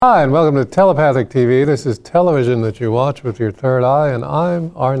Hi, and welcome to Telepathic TV. This is television that you watch with your third eye, and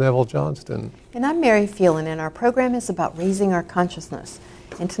I'm R. Neville Johnston. And I'm Mary Phelan, and our program is about raising our consciousness.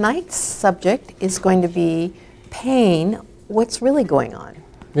 And tonight's subject is going to be pain, what's really going on.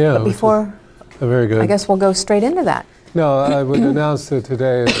 Yeah, but before, very good. I guess we'll go straight into that. No, I would announce that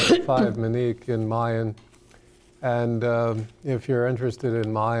today is 5 Monique in Mayan. And if you're interested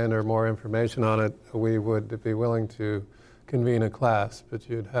in Mayan or more information on it, we would be willing to convene a class, but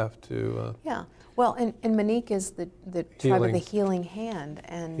you'd have to... yeah, well, and Monique is the tribe of the healing hand.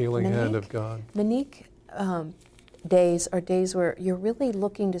 And healing Monique, hand of God. Monique days are days where you're really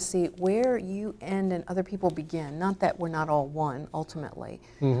looking to see where you end and other people begin. Not that we're not all one, ultimately,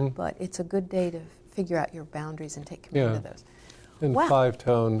 but it's a good day to figure out your boundaries and take command of those. And wow.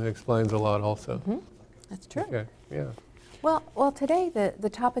 5-tone explains a lot also. That's true. Okay, yeah. Well, today the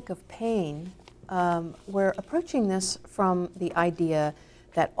topic of pain, we're approaching this from the idea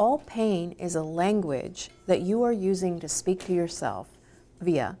that all pain is a language that you are using to speak to yourself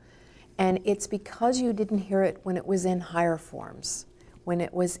via, and it's because you didn't hear it when it was in higher forms, when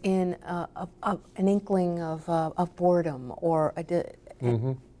it was in an inkling of boredom or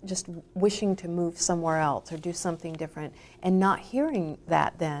just wishing to move somewhere else or do something different, and not hearing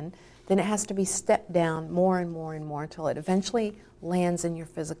that then it has to be stepped down more and more and more until it eventually lands in your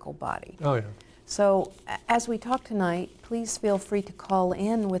physical body. Oh, yeah. So as we talk tonight, please feel free to call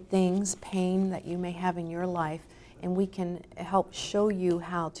in with things, pain that you may have in your life, and we can help show you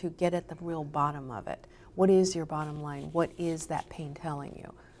how to get at the real bottom of it. What is your bottom line? What is that pain telling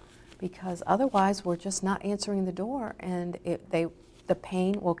you? Because otherwise we're just not answering the door, and the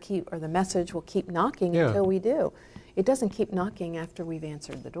pain will keep, or the message will keep knocking until we do. It doesn't keep knocking after we've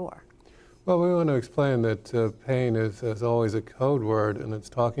answered the door. Well, we want to explain that pain is always a code word, and it's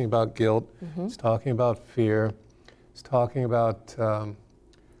talking about guilt, it's talking about fear, it's talking about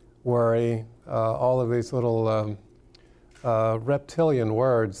worry, all of these little reptilian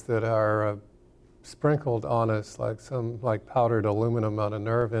words that are sprinkled on us like powdered aluminum on a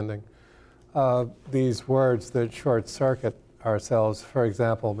nerve ending. These words that short circuit ourselves, for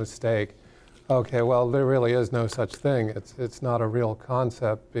example, mistake. Okay, well, there really is no such thing. It's not a real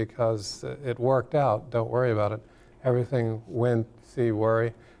concept because it worked out. Don't worry about it. Everything went,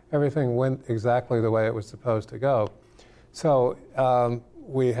 worry, everything went exactly the way it was supposed to go. So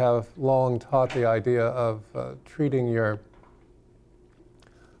we have long taught the idea of treating your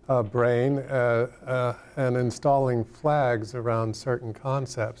brain and installing flags around certain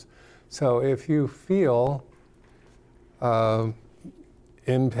concepts. So if you feel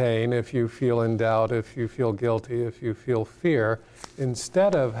in pain, if you feel in doubt, if you feel guilty, if you feel fear,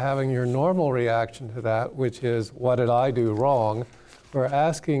 instead of having your normal reaction to that, which is, what did I do wrong, we're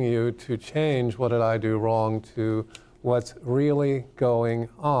asking you to change what did I do wrong to what's really going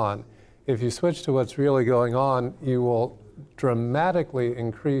on. If you switch to what's really going on, you will dramatically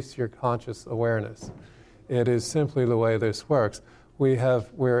increase your conscious awareness. It is simply the way this works.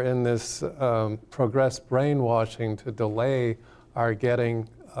 We're in this progressed brainwashing to delay are getting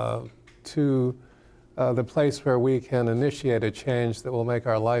to the place where we can initiate a change that will make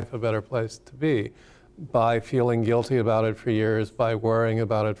our life a better place to be, by feeling guilty about it for years, by worrying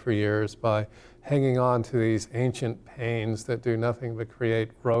about it for years, by hanging on to these ancient pains that do nothing but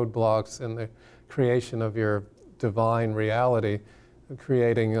create roadblocks in the creation of your divine reality,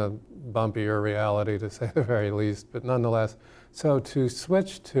 creating a bumpier reality, to say the very least, but nonetheless. So to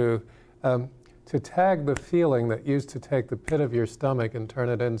switch to tag the feeling that used to take the pit of your stomach and turn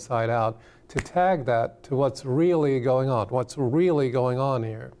it inside out, to tag that to what's really going on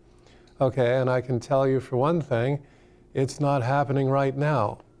here. Okay, and I can tell you for one thing, it's not happening right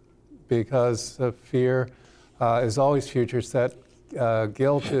now, because fear is always future set,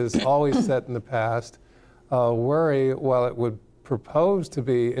 guilt is always set in the past, worry, while it would propose to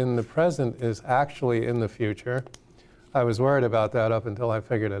be in the present, is actually in the future. I was worried about that up until I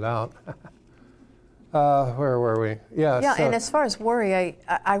figured it out. Where were we? Yeah, so, and as far as worry,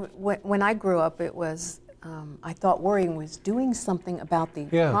 when I grew up, it was, I thought worrying was doing something about the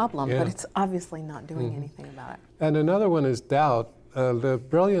problem, but it's obviously not doing anything about it. And another one is doubt. The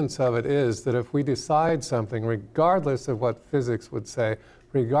brilliance of it is that if we decide something, regardless of what physics would say,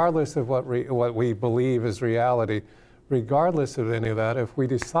 regardless of what we believe is reality, regardless of any of that, if we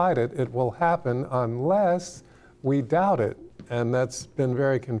decide it, it will happen unless we doubt it. And that's been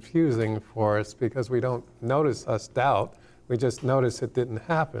very confusing for us because we don't notice us doubt. We just notice it didn't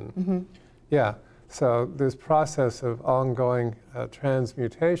happen. Yeah, so this process of ongoing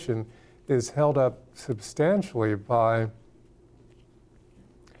transmutation is held up substantially by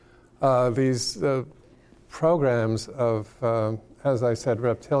these programs of as I said,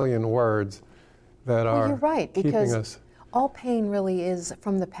 reptilian words that Well, are you're right, keeping because us. all pain really is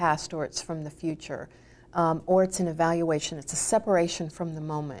from the past or it's from the future, or it's an evaluation. It's a separation from the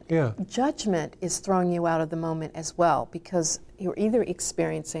moment. Yeah. Judgment is throwing you out of the moment as well, because you're either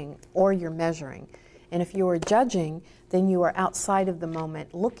experiencing or you're measuring. And if you are judging, then you are outside of the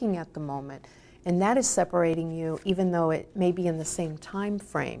moment, looking at the moment. And that is separating you, even though it may be in the same time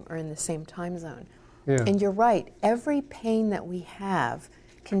frame or in the same time zone. Yeah. And you're right, every pain that we have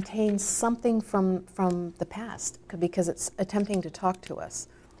contains something from the past, because it's attempting to talk to us.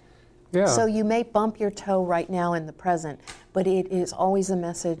 Yeah. So you may bump your toe right now in the present, but it is always a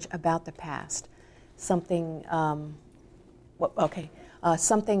message about the past. Something,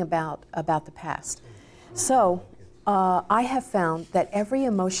 something about the past. So I have found that every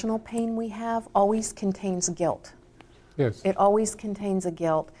emotional pain we have always contains guilt. Yes. It always contains a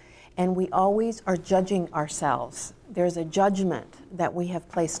guilt, and we always are judging ourselves. There's a judgment that we have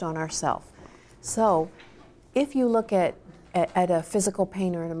placed on ourselves. So if you look at a physical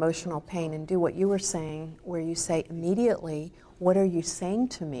pain or an emotional pain and do what you were saying, where you say immediately, what are you saying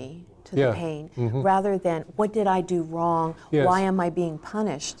to me, to Yeah. the pain, rather than what did I do wrong, Yes. why am I being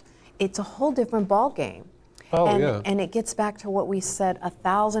punished, it's a whole different ballgame. Oh, and, yeah. and it gets back to what we said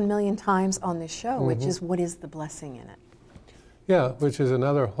 1,000 million times on this show, which is what is the blessing in it? Yeah, which is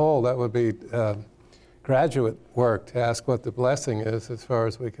another whole, that would be graduate work to ask what the blessing is, as far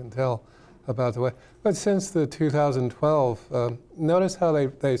as we can tell about the way. But since the 2012, notice how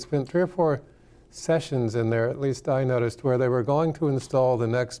they spent 3 or 4 sessions in there, at least I noticed, where they were going to install the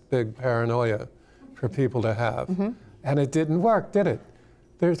next big paranoia for people to have. And it didn't work, did it?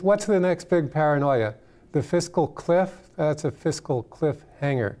 What's the next big paranoia? The fiscal cliff? That's a fiscal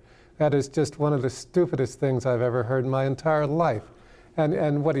cliffhanger. That is just one of the stupidest things I've ever heard in my entire life.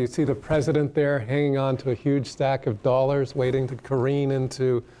 And what do you see, the president there hanging on to a huge stack of dollars, waiting to careen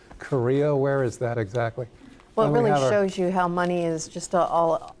into Korea? Where is that exactly? Well, And it we really have shows you how money is just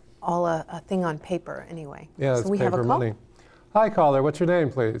all a thing on paper anyway. Yeah, so it's we have paper a call. money. Hi, caller. What's your name,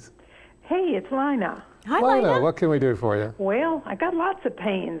 please? Hey, it's Lina. Hi, Lina, Lina. what can we do for you? Well, I got lots of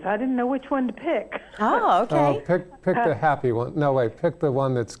pains. I didn't know which one to pick. Oh, Oh, okay. pick the happy one. No, wait, pick the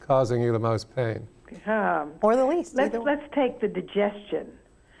one that's causing you the most pain. Or the least. Let's either one. take the digestion.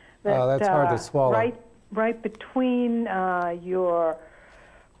 Oh, that's hard to swallow. Right between your,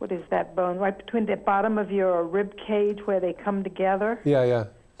 what is that bone? Right between the bottom of your rib cage where they come together. Yeah.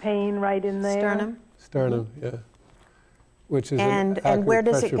 Pain right in there. Sternum. Sternum, yeah. Which is And an accurate where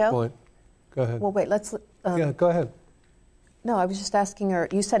does it pressure go? point. Go ahead. Well, wait, let's. Yeah, go ahead. No, I was just asking her.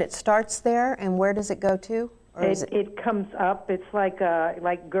 You said it starts there, and where does it go to? Or is It comes up. It's like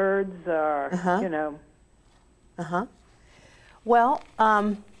GERDs or, you know. Well,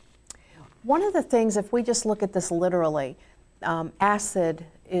 one of the things, if we just look at this literally, acid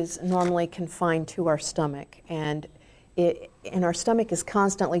is normally confined to our stomach, and our stomach is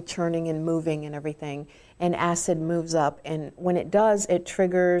constantly churning and moving and everything, and acid moves up, and when it does, it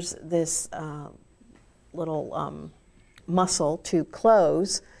triggers this little muscle to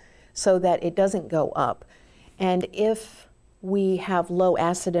close so that it doesn't go up. And if we have low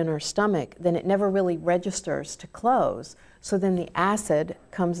acid in our stomach, then it never really registers to close. So then the acid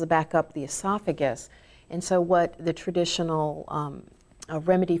comes back up the esophagus. And so what the traditional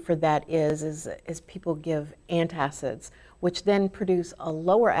remedy for that is people give antacids, which then produce a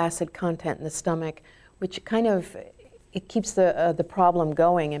lower acid content in the stomach, which kind of, it keeps the problem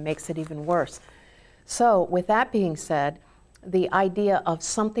going and makes it even worse. So with that being said, the idea of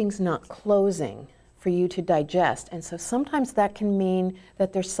something's not closing for you to digest. And so sometimes that can mean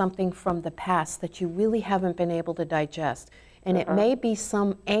that there's something from the past that you really haven't been able to digest. And it may be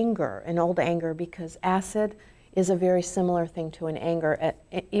some anger, an old anger, because acid is a very similar thing to an anger.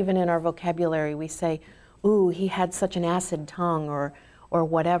 Even in our vocabulary, we say, ooh, he had such an acid tongue, or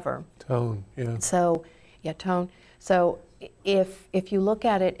whatever. Tone, yeah. So, yeah, tone. So if you look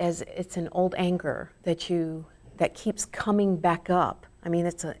at it as it's an old anger that keeps coming back up, I mean,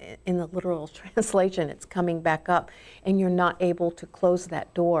 in the literal translation, it's coming back up, and you're not able to close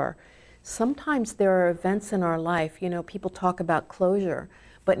that door. Sometimes there are events in our life, people talk about closure,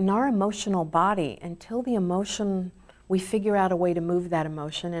 but in our emotional body, until the emotion, we figure out a way to move that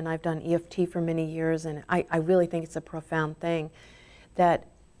emotion, and I've done EFT for many years, and I really think it's a profound thing, that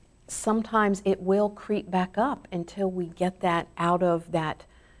sometimes it will creep back up until we get that out of that,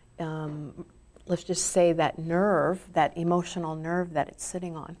 let's just say that nerve, that emotional nerve that it's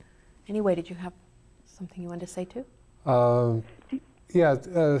sitting on. Anyway, did you have something you wanted to say too? So... Do you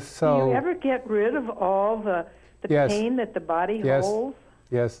ever get rid of all the Yes. pain that the body Yes. holds?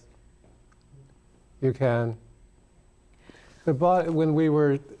 Yes, you can. The body, when we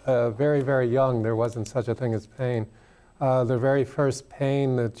were very, very young, there wasn't such a thing as pain. The very first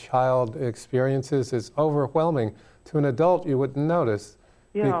pain the child experiences is overwhelming. To an adult, you wouldn't notice.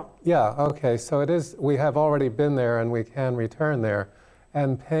 Yeah. Yeah, okay, so it is, we have already been there and we can return there.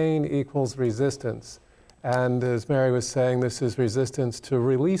 And pain equals resistance. And as Mary was saying, this is resistance to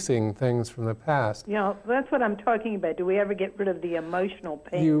releasing things from the past. Yeah, that's what I'm talking about. Do we ever get rid of the emotional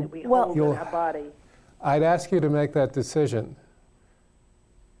pain that we hold in our body? I'd ask you to make that decision.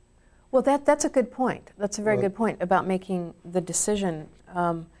 Well, that's a good point. That's a very good point about making the decision.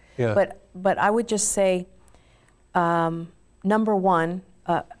 Yeah. But I would just say, number one,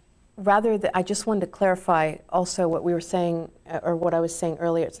 I just wanted to clarify also what we were saying, or what I was saying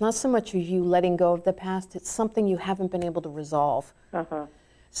earlier. It's not so much you letting go of the past, it's something you haven't been able to resolve. Uh-huh.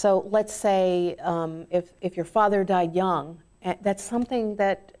 So let's say if your father died young, that's something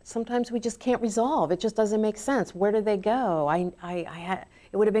that sometimes we just can't resolve. It just doesn't make sense. Where did they go?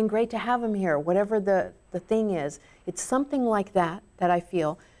 It would have been great to have them here, whatever the thing is. It's something like that I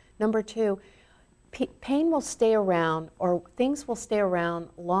feel. Number two, pain will stay around, or things will stay around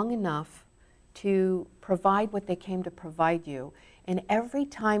long enough to provide what they came to provide you. And every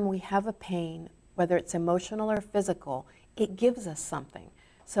time we have a pain, whether it's emotional or physical, it gives us something.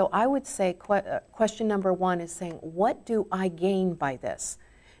 So I would say question number one is saying, what do I gain by this?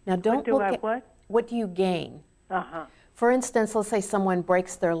 Now don't look at what do you gain? Uh-huh. For instance, let's say someone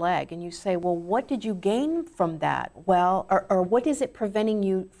breaks their leg and you say, well, what did you gain from that? Well, or what is it preventing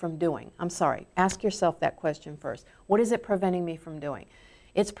you from doing? I'm sorry, ask yourself that question first. What is it preventing me from doing?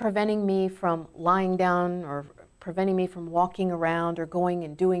 It's preventing me from lying down, or preventing me from walking around, or going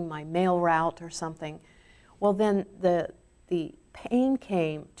and doing my mail route or something. Well, then the pain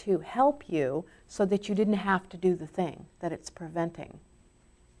came to help you so that you didn't have to do the thing that it's preventing.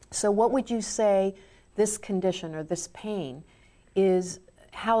 So what would you say this condition or this pain is,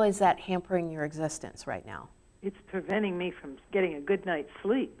 how is that hampering your existence right now? It's preventing me from getting a good night's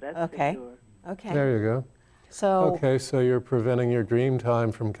sleep, that's for sure. Okay. There you go. So, okay, so you're preventing your dream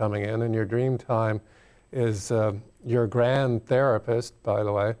time from coming in, and your dream time is your grand therapist, by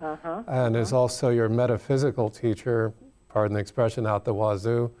the way, and is also your metaphysical teacher, pardon the expression, out the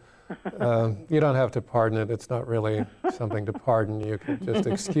wazoo. You don't have to pardon it. It's not really something to pardon. You can just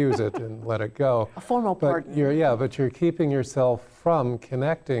excuse it and let it go. A formal pardon. But you're keeping yourself from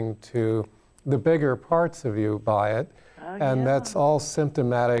connecting to the bigger parts of you by it. And that's all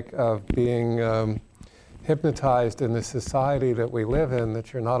symptomatic of being hypnotized in the society that we live in,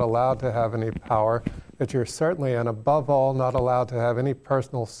 that you're not allowed to have any power, that you're certainly, and above all, not allowed to have any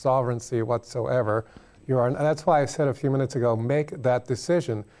personal sovereignty whatsoever. That's why I said a few minutes ago, make that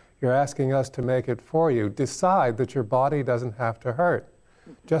decision. You're asking us to make it for you. Decide that your body doesn't have to hurt.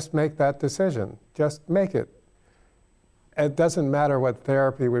 Just make that decision. Just make it. It doesn't matter what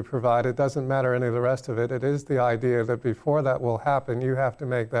therapy we provide. It doesn't matter any of the rest of it. It is the idea that before that will happen, you have to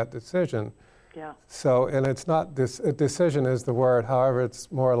make that decision. Yeah. So, and it's not, decision is the word, however,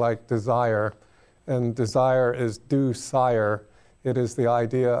 it's more like desire. And desire is desire. It is the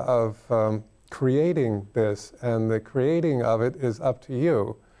idea of creating this, and the creating of it is up to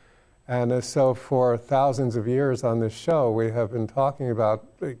you. And so for thousands of years on this show, we have been talking about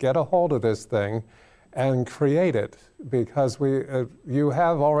get a hold of this thing and create it, because you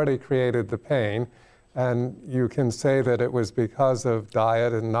have already created the pain, and you can say that it was because of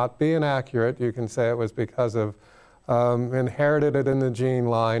diet and not be inaccurate. You can say it was because of inherited it in the gene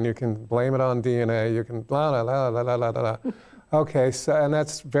line. You can blame it on DNA. You can blah, blah, blah, blah, blah, blah, blah. Okay, so, and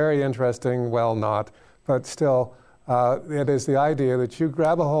that's very interesting. Well, not, but still, it is the idea that you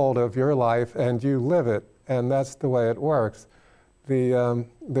grab a hold of your life and you live it, and that's the way it works. The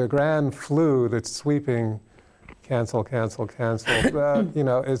grand flu that's sweeping, cancel,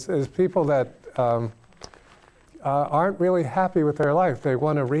 is people that aren't really happy with their life. They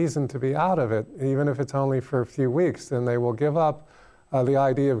want a reason to be out of it, even if it's only for a few weeks. Then they will give up the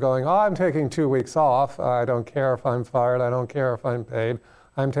idea of going, oh, I'm taking 2 weeks off. I don't care if I'm fired. I don't care if I'm paid.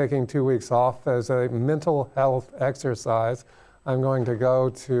 I'm taking 2 weeks off as a mental health exercise. I'm going to go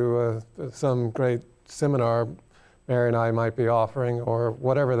to some great seminar Mary and I might be offering, or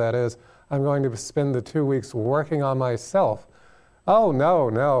whatever that is. I'm going to spend the 2 weeks working on myself. Oh,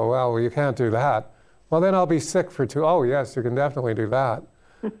 no, well, you can't do that. Well, then I'll be sick for oh, yes, you can definitely do that.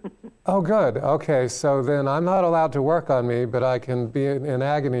 Oh, good. Okay, so then I'm not allowed to work on me, but I can be in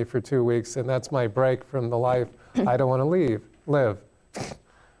agony for 2 weeks, and that's my break from the life I don't want to live.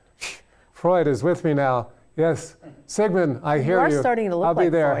 Freud is with me now. Yes. Sigmund, I hear you. You are starting to look like Freud. I'll be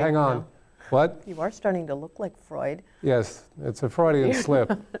there. Freud, hang on. now. What? You are starting to look like Freud. Yes, it's a Freudian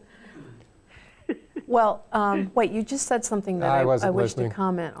slip. Well, wait, you just said something that I I wasn't wish listening. to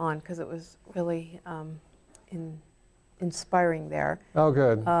comment on because it was really inspiring there. Oh,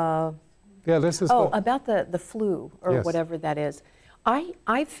 good. Yeah, this is About the flu or Yes. whatever that is.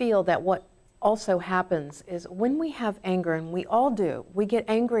 I feel that what also happens is when we have anger, and we all do, we get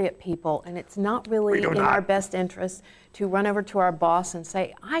angry at people, and it's not really in our best interest to run over to our boss and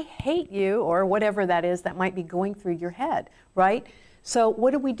say, I hate you, or whatever that is that might be going through your head, right? So what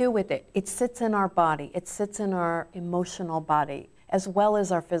do we do with it? It sits in our body. It sits in our emotional body as well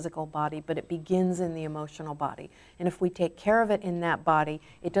as our physical body, but it begins in the emotional body. And if we take care of it in that body,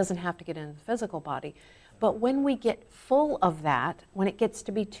 it doesn't have to get into the physical body. But when we get full of that, when it gets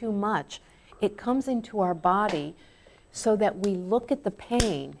to be too much, it comes into our body so that we look at the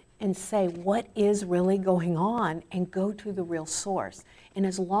pain and say, what is really going on, and go to the real source. And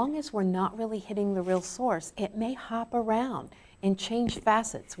as long as we're not really hitting the real source, it may hop around and change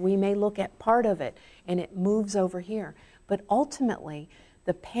facets. We may look at part of it and it moves over here. But ultimately,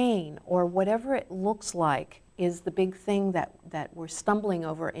 the pain or whatever it looks like is the big thing that we're stumbling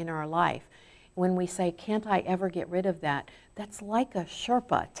over in our life. When we say, can't I ever get rid of that? That's like a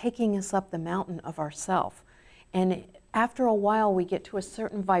Sherpa taking us up the mountain of ourself. And after a while, we get to a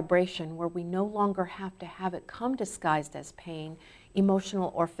certain vibration where we no longer have to have it come disguised as pain,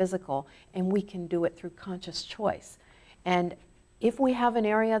 emotional or physical, and we can do it through conscious choice. And if we have an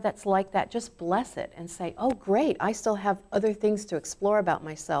area that's like that, just bless it and say, oh, great, I still have other things to explore about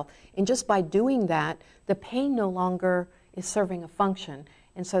myself. And just by doing that, the pain no longer is serving a function.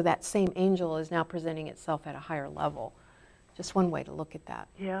 And so that same angel is now presenting itself at a higher level. Just one way to look at that.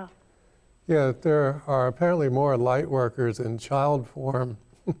 Yeah. Yeah, there are apparently more light workers in child form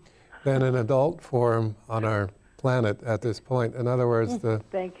than in adult form on our planet at this point. In other words,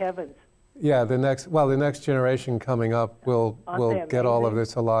 Thank heavens. the next generation coming up will get all of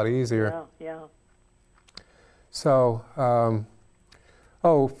this a lot easier. Yeah. So,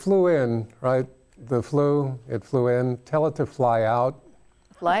 flew in, right? The flu, it flew in. Tell it to fly out.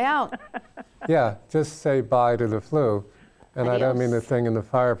 Fly out. Yeah, just say bye to the flu. And I don't mean the thing in the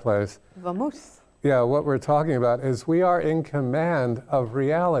fireplace. Vamos. Yeah, what we're talking about is we are in command of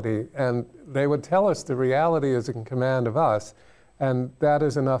reality, and they would tell us the reality is in command of us, and that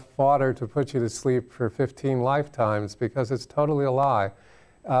is enough fodder to put you to sleep for 15 lifetimes because it's totally a lie.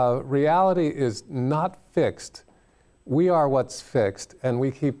 Reality is not fixed. We are what's fixed, and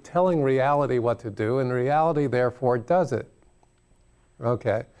we keep telling reality what to do, and reality therefore does it.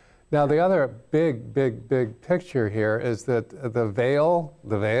 Okay. Now the other big picture here is that the veil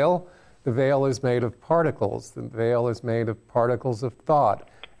is made of particles. The veil is made of particles of thought.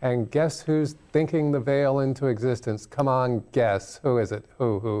 And guess who's thinking the veil into existence? Come on, guess. Who is it?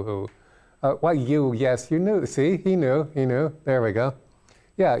 Who? You, yes, you knew. See, he knew. There we go.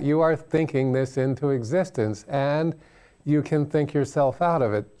 Yeah, you are thinking this into existence, and you can think yourself out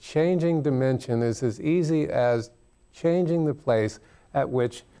of it. Changing dimension is as easy as changing the place at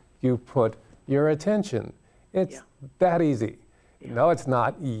which you put your attention. It's that easy. No, it's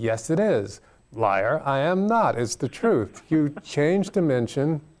not. Yes, it is. Liar, I am not. It's the truth. You change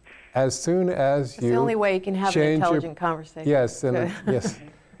dimension as soon as It's the only way you can have an intelligent conversation. Yes, and yes.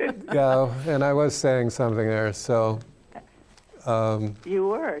 Yeah, and I was saying something there, so. You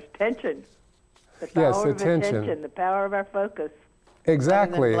were. Attention. The power of attention. attention. The power of our focus.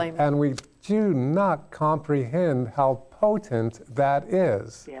 Exactly, blaming. and we do not comprehend how potent that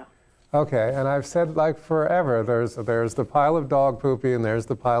is. Yeah. Okay, and I've said like forever, there's the pile of dog poopy and there's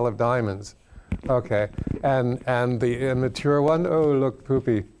the pile of diamonds. Okay, and the immature one, oh look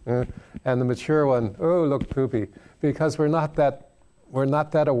poopy, and the mature one, oh look poopy, because we're not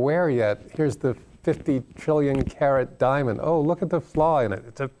that aware yet. Here's the 50 trillion carat diamond. Oh, look at the flaw in it.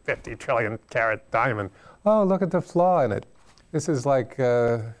 It's a 50 trillion carat diamond. Oh, look at the flaw in it. This is like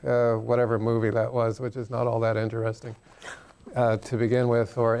whatever movie that was, which is not all that interesting to begin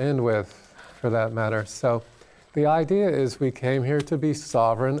with or end with, for that matter. So the idea is we came here to be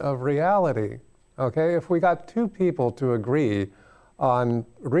sovereign of reality. Okay? If we got two people to agree on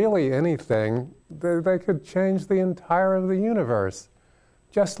really anything, they could change the entire of the universe.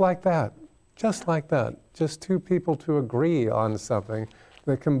 Just like that. Just like that. Just two people to agree on something.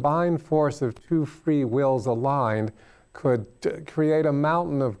 The combined force of two free wills aligned could create a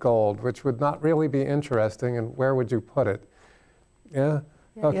mountain of gold, which would not really be interesting, and where would you put it? Yeah?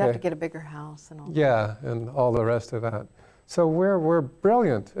 Okay. You have to get a bigger house and all that. Yeah, and all the rest of that. So we're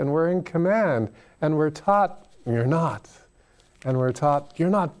brilliant, and we're in command, and we're taught, you're not. And we're taught, you're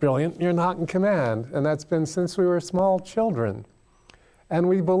not brilliant, you're not in command. And that's been since we were small children. And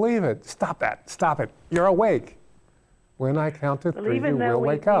we believe it. Stop that, stop it. You're awake. When I count to Well, three, you even though will we,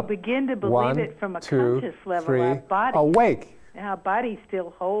 wake up. we begin to believe 1, it from a 2, conscious level, 3, our body, awake. our body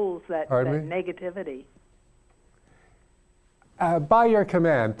still holds that Pardon me? negativity. By your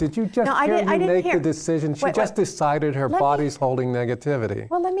command, did you just No, I hear didn't- I me didn't make hear. the decision? She Wait, just decided her Let me- body's holding negativity.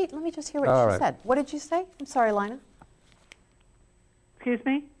 Well, let me just hear what All she right. said. What did you say? I'm sorry, Lina. Excuse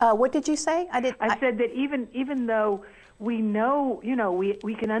me? What did you say? I said that even though we know,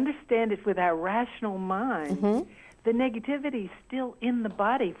 we can understand it with our rational mind, Mm-hmm. the negativity is still in the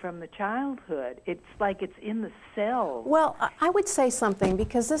body from the childhood. It's like it's in the cells. Well, I would say something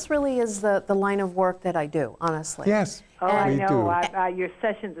because this really is the line of work that I do, honestly. Yes, Oh, I we know. do. Your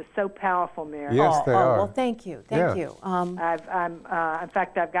sessions are so powerful, Mary. Yes, they are. Well, thank you. Yeah. Thank you. In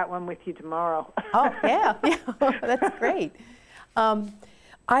fact, I've got one with you tomorrow. Oh, yeah. That's great.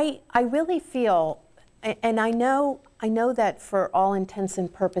 I really feel, and I know that for all intents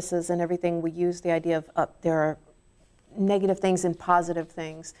and purposes and everything, we use the idea of there are negative things and positive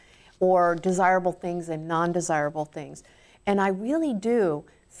things, or desirable things and non-desirable things. And I really do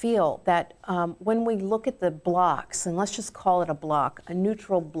feel that when we look at the blocks, and let's just call it a block, a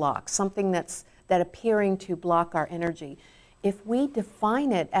neutral block, something that appearing to block our energy, if we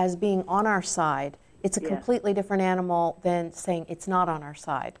define it as being on our side, it's a completely different animal than saying it's not on our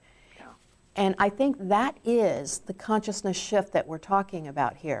side. Yeah. And I think that is the consciousness shift that we're talking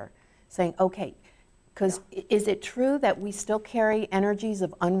about here, saying, okay, because is it true that we still carry energies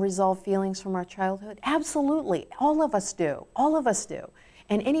of unresolved feelings from our childhood? Absolutely. All of us do. All of us do.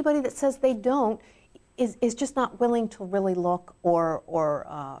 And anybody that says they don't is just not willing to really look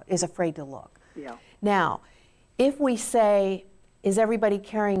or is afraid to look. Yeah. Now, if we say, is everybody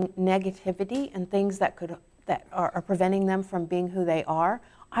carrying negativity and things that are preventing them from being who they are?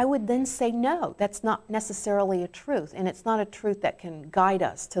 I would then say no, that's not necessarily a truth, and it's not a truth that can guide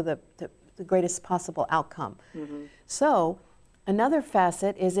us to the greatest possible outcome. Mm-hmm. So another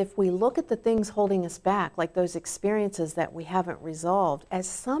facet is if we look at the things holding us back, like those experiences that we haven't resolved, as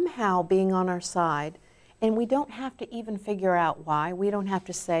somehow being on our side, and we don't have to even figure out why. We don't have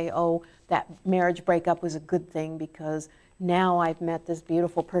to say, oh, that marriage breakup was a good thing because now I've met this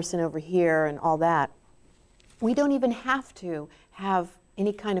beautiful person over here and all that. We don't even have to have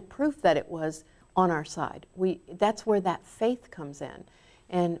any kind of proof that it was on our side. That's where that faith comes in.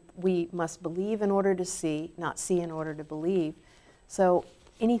 And we must believe in order to see, not see in order to believe. So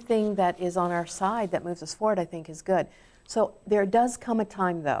anything that is on our side that moves us forward, I think, is good. So there does come a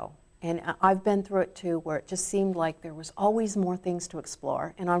time, though, and I've been through it too, where it just seemed like there was always more things to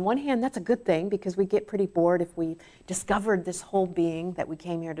explore. And on one hand, that's a good thing because we get pretty bored if we discovered this whole being that we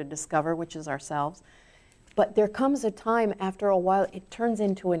came here to discover, which is ourselves. But there comes a time after a while, it turns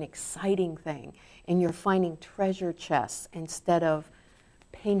into an exciting thing, and you're finding treasure chests instead of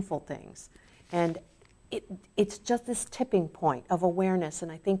painful things. And it's just this tipping point of awareness,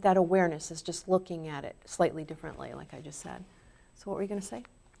 and I think that awareness is just looking at it slightly differently, like I just said. So what were you going to say?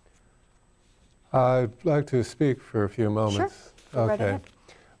 I'd like to speak for a few moments. Sure. Go right Okay. ahead.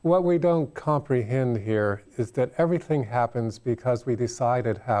 What we don't comprehend here is that everything happens because we decide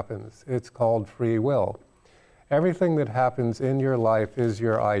it happens. It's called free will. Everything that happens in your life is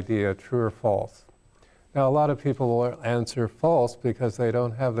your idea, true or false. Now, a lot of people will answer false because they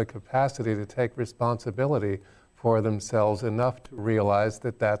don't have the capacity to take responsibility for themselves enough to realize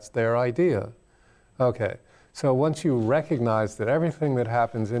that that's their idea. Okay, so once you recognize that everything that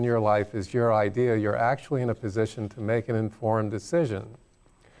happens in your life is your idea, you're actually in a position to make an informed decision.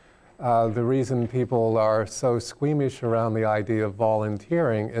 The reason people are so squeamish around the idea of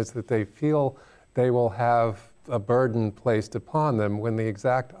volunteering is that they feel they will have a burden placed upon them when the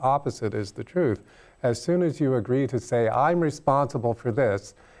exact opposite is the truth. As soon as you agree to say, I'm responsible for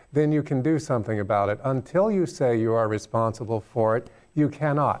this, then you can do something about it. Until you say you are responsible for it, you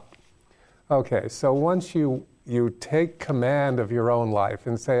cannot. Okay, so once you take command of your own life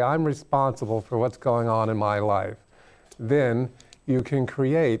and say, I'm responsible for what's going on in my life, then you can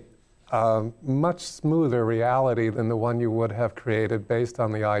create a much smoother reality than the one you would have created based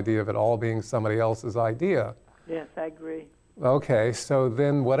on the idea of it all being somebody else's idea. Yes, I agree. Okay, so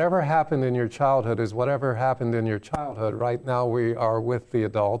then whatever happened in your childhood is whatever happened in your childhood. Right now we are with the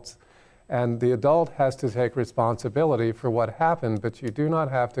adults, and the adult has to take responsibility for what happened, but you do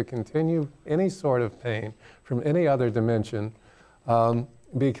not have to continue any sort of pain from any other dimension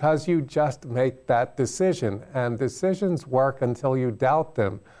because you just make that decision, and decisions work until you doubt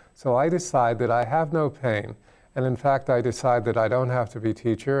them. So I decide that I have no pain. And in fact, I decide that I don't have to be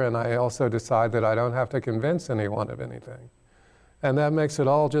teacher, and I also decide that I don't have to convince anyone of anything. And that makes it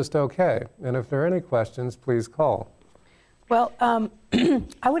all just okay. And if there are any questions, please call. Well,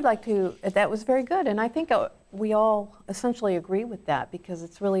 I would like to, that was very good, and I think we all essentially agree with that because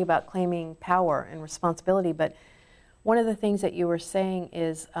it's really about claiming power and responsibility. But one of the things that you were saying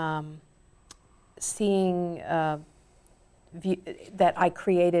is seeing that I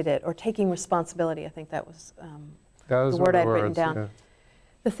created it, or taking responsibility. I think that was the word I'd written down. Yeah.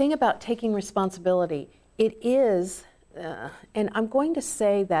 The thing about taking responsibility, it is, and I'm going to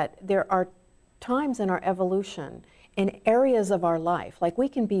say that there are times in our evolution, in areas of our life, like we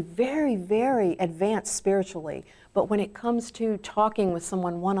can be very, very advanced spiritually, but when it comes to talking with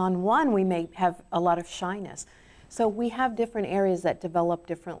someone one-on-one, we may have a lot of shyness. So we have different areas that develop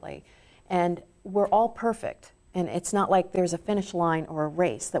differently, and we're all perfect. And it's not like there's a finish line or a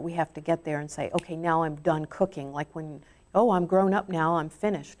race that we have to get there and say, okay, now I'm done cooking. Like when, oh, I'm grown up now, I'm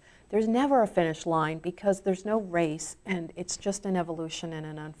finished. There's never a finish line because there's no race, and it's just an evolution and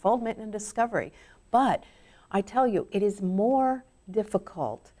an unfoldment and a discovery. But I tell you, it is more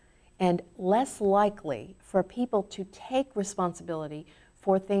difficult and less likely for people to take responsibility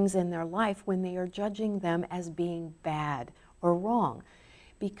for things in their life when they are judging them as being bad or wrong.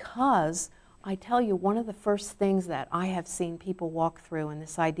 Because I tell you, one of the first things that I have seen people walk through in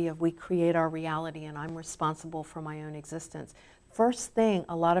this idea of we create our reality and I'm responsible for my own existence, first thing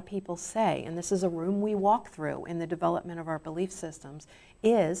a lot of people say, and this is a room we walk through in the development of our belief systems,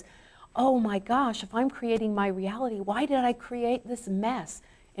 is, oh my gosh, if I'm creating my reality, why did I create this mess?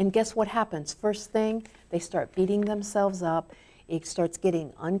 And guess what happens? First thing, they start beating themselves up. It starts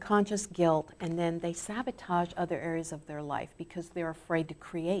getting unconscious guilt, and then they sabotage other areas of their life because they're afraid to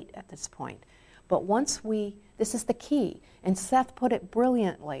create at this point. But once this is the key, and Seth put it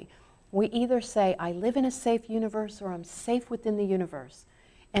brilliantly, we either say, I live in a safe universe, or I'm safe within the universe.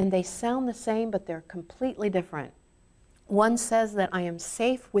 And they sound the same, but they're completely different. One says that I am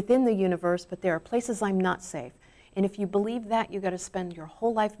safe within the universe, but there are places I'm not safe. And if you believe that, you've got to spend your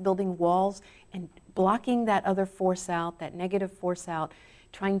whole life building walls and blocking that other force out, that negative force out,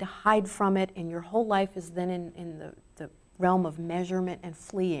 trying to hide from it, and your whole life is then in the realm of measurement and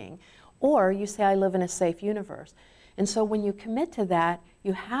fleeing. Or you say, I live in a safe universe. And so when you commit to that,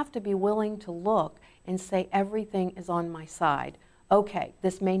 you have to be willing to look and say, everything is on my side. Okay,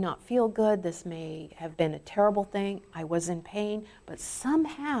 this may not feel good, this may have been a terrible thing, I was in pain, but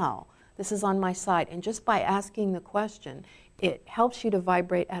somehow this is on my side. And just by asking the question, it helps you to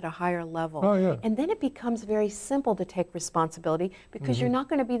vibrate at a higher level. Oh, yeah. And then it becomes very simple to take responsibility because you're not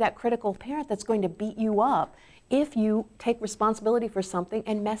going to be that critical parent that's going to beat you up if you take responsibility for something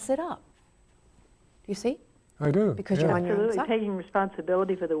and mess it up. Do you see? I do. Because you're on your own Absolutely, side. taking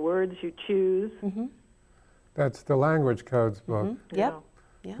responsibility for the words you choose. That's the Language Codes book. Yep.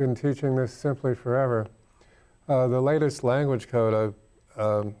 Yeah. Been teaching this simply forever. The latest language code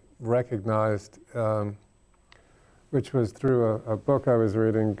I've recognized, which was through a book I was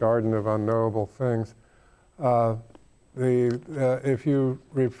reading, Garden of Unknowable Things. If you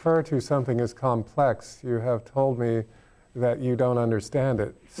refer to something as complex, you have told me that you don't understand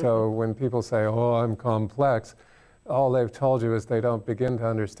it. So when people say, oh, I'm complex, all they've told you is they don't begin to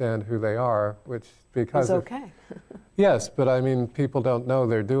understand who they are, which because It's okay. yes, but I mean, people don't know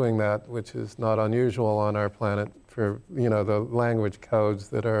they're doing that, which is not unusual on our planet for, the language codes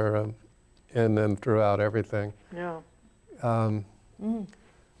that are in and throughout everything. Yeah.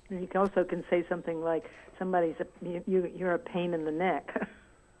 You also can say something like, you're a pain in the neck.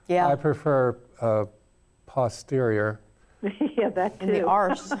 Yeah. I prefer posterior. Yeah, that too. In the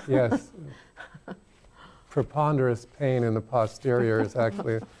arse. Yes. Preponderous pain in the posterior is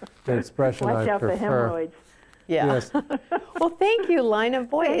actually the expression Watch I out prefer. for hemorrhoids. Yeah. Yes. Well, thank you, Lina.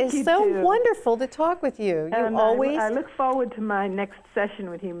 Boy, Thank it's you, so too. wonderful to talk with you. You And always. I look forward to my next session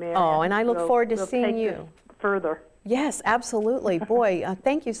with you, Mary. Oh, and I look forward to seeing take you. this further. Yes, absolutely. Boy,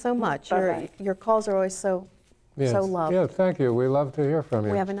 thank you so much. Bye-bye. Your calls are always so Yes. loved. Yeah, thank you. We love to hear from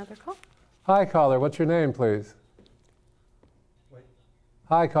you. We have another call. Hi, caller. What's your name, please?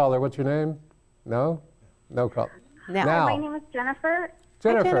 Hi, caller. What's your name? No? No call. Now. My name is Jennifer,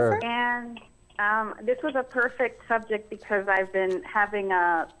 Jennifer. Jennifer. and this was a perfect subject because I've been having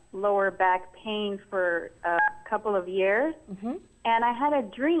a lower back pain for a couple of years, and I had a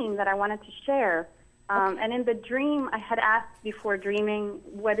dream that I wanted to share. And in the dream, I had asked before dreaming,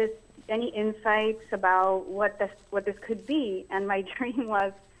 what is any insights about what this could be? And my dream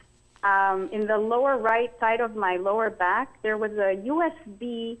was in the lower right side of my lower back, there was a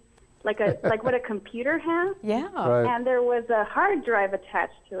USB, like what a computer has. Yeah. Right. And there was a hard drive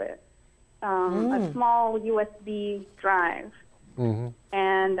attached to it, a small USB drive.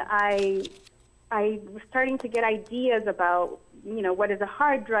 And I was starting to get ideas about, what is a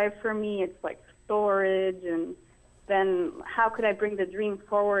hard drive for me. It's like storage and then how could I bring the dream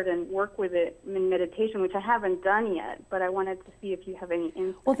forward and work with it in meditation, which I haven't done yet, but I wanted to see if you have any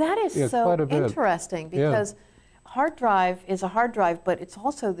insight. Well, that is Yeah, so quite a bit. interesting Yeah. because hard drive is a hard drive, but it's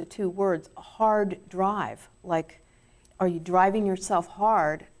also the two words, hard drive. Like, are you driving yourself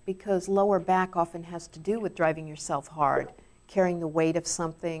hard? Because lower back often has to do with driving yourself hard, carrying the weight of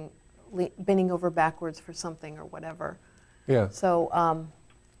something, bending over backwards for something or whatever. Yeah. So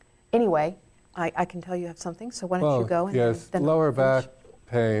anyway, I can tell you have something, so why don't you go? And yes, then lower finish. back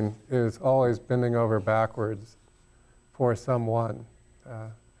pain is always bending over backwards for someone.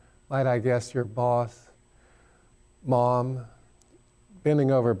 Might I guess your boss, mom,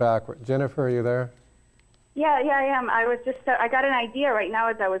 bending over backward. Jennifer, are you there? Yeah, I am. I got an idea right now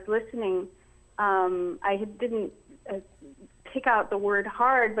as I was listening. Didn't pick out the word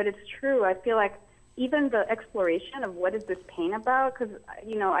hard, but it's true. I feel like even the exploration of what is this pain about, because,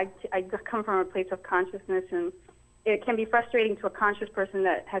 I just come from a place of consciousness, and it can be frustrating to a conscious person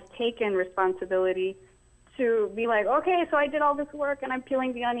that has taken responsibility to be like, okay, so I did all this work and I'm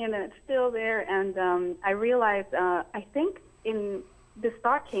peeling the onion and it's still there. And I realized, I think this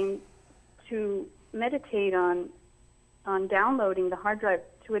thought came to meditate on downloading the hard drive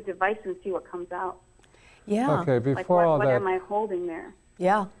to a device and see what comes out. Yeah. Okay, Like before all what that, am I holding there?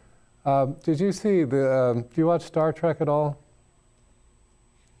 Yeah. did you see do you watch Star Trek at all?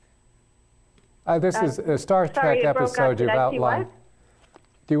 This is a Star Sorry, Trek it broke episode up. Did you've I see outlined. what?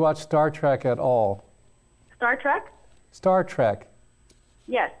 Do you watch Star Trek at all? Star Trek? Star Trek.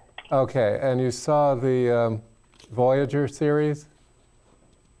 Yes. Okay, and you saw the Voyager series?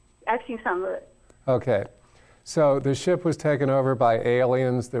 I've seen some of it. Okay, so the ship was taken over by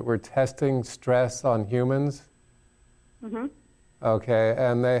aliens that were testing stress on humans. Mm-hmm. Okay,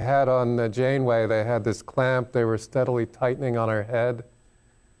 and they had on the Janeway, they had this clamp they were steadily tightening on her head.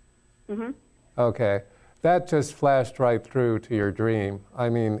 Mm-hmm. Okay, that just flashed right through to your dream. I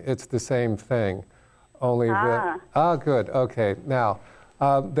mean, it's the same thing, only good, okay. Now,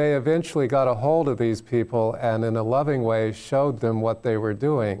 they eventually got a hold of these people and in a loving way showed them what they were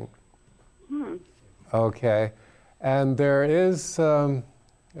doing. Okay, and there is, and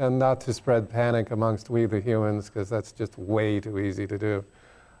not to spread panic amongst we the humans, because that's just way too easy to do.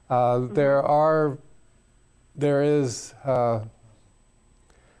 There is,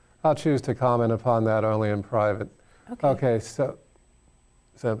 I'll choose to comment upon that only in private. Okay, so,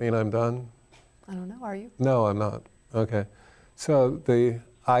 does that mean I'm done? I don't know, are you? No, I'm not. Okay. So the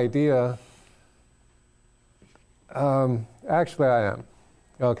idea, actually I am.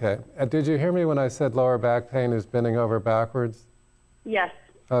 Okay. Did you hear me when I said lower back pain is bending over backwards? Yes.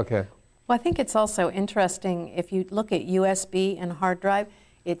 Okay. Well, I think it's also interesting if you look at USB and hard drive,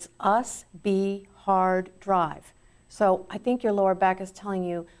 it's USB hard drive. So I think your lower back is telling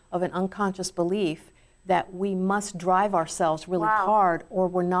you of an unconscious belief that we must drive ourselves really hard or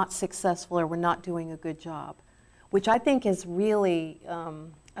we're not successful or we're not doing a good job, which I think is really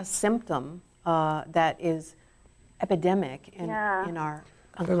a symptom that is epidemic in our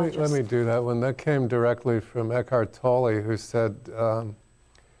unconscious. Let me do that one. That came directly from Eckhart Tolle, who said,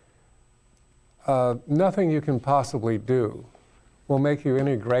 nothing you can possibly do will make you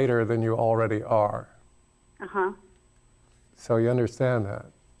any greater than you already are. Uh-huh. So you understand that?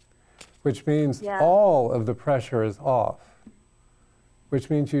 Which means all of the pressure is off, which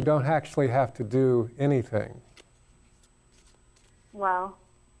means you don't actually have to do anything. Wow.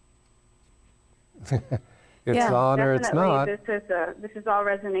 It's on or it's not. This is all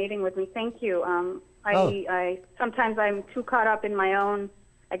resonating with me. Thank you. I sometimes I'm too caught up in my own,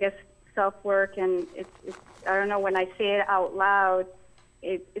 I guess, self-work, and it's I don't know, when I say it out loud,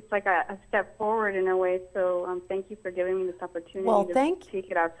 it's like a step forward in a way. So thank you for giving me this opportunity to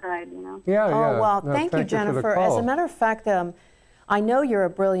take it outside. Yeah. Oh, well, No, thank you, you for the Jennifer. call. As a matter of fact, I know you're a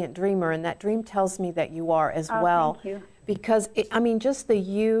brilliant dreamer, and that dream tells me that you are as well. Thank you. Because, just the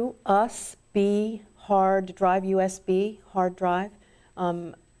U, us, B, hard drive, USB, hard drive,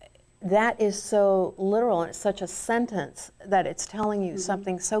 that is so literal, and it's such a sentence that it's telling you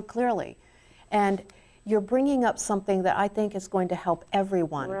something so clearly. And you're bringing up something that I think is going to help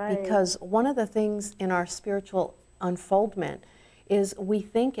everyone. Right. Because one of the things in our spiritual unfoldment is we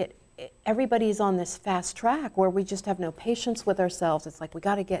think everybody's on this fast track where we just have no patience with ourselves. It's like we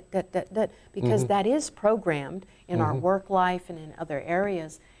got to get that, because that is programmed in our work life and in other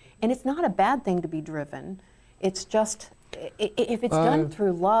areas. And it's not a bad thing to be driven. It's just, if it's done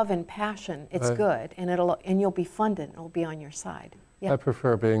through love and passion, it's good, and you'll be funded, and it'll be on your side. Yeah. I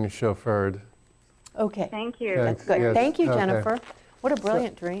prefer being chauffeured. Okay. Thank you. That's good. Yes, Thank you, okay. Jennifer. What a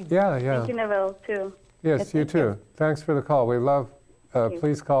brilliant dream. Yeah. Thank you, Neville, too. Yes, you Thank too. you. Thanks for the call. We love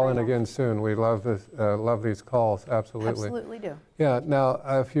Please call in Very much. again soon. We love this, love these calls. Absolutely. Absolutely do. Yeah. Now,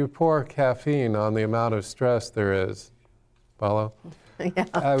 if you pour caffeine on the amount of stress there is, follow? Yeah.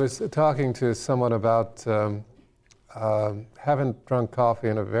 I was talking to someone about haven't drunk coffee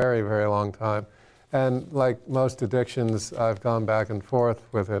in a very, very long time. And like most addictions, I've gone back and forth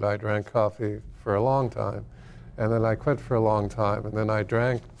with it. I drank coffee for a long time, and then I quit for a long time, and then I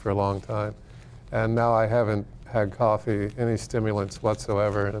drank for a long time. And now I haven't had coffee, any stimulants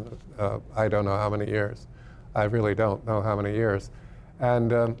whatsoever, in I don't know how many years. I really don't know how many years.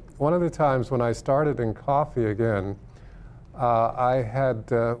 And one of the times when I started in coffee again, I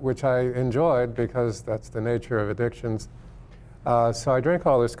had, which I enjoyed because that's the nature of addictions. So I drink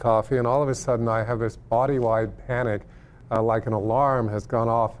all this coffee, and all of a sudden I have this body-wide panic, like an alarm has gone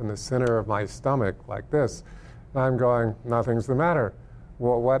off in the center of my stomach, like this. And I'm going, nothing's the matter.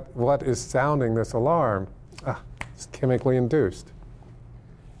 Well, what is sounding this alarm? It's chemically induced.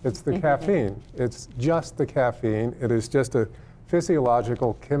 It's the caffeine. It's just the caffeine. It is just a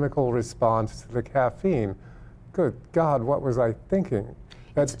physiological chemical response to the caffeine. Good God, what was I thinking?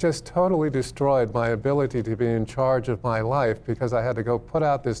 That's just totally destroyed my ability to be in charge of my life because I had to go put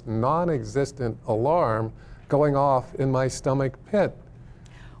out this non-existent alarm going off in my stomach pit.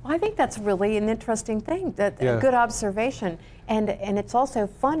 Well, I think that's really an interesting thing. A good observation. And it's also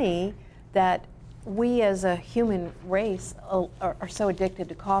funny that we as a human race are so addicted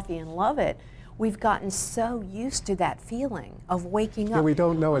to coffee and love it. We've gotten so used to that feeling of waking up. Yeah, we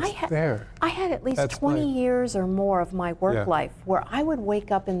don't know it's there. I had at least 20 years or more of my work life where I would wake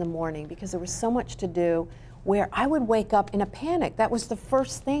up in the morning because there was so much to do, where I would wake up in a panic. That was the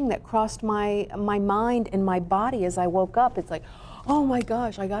first thing that crossed my mind and my body as I woke up. It's like, oh my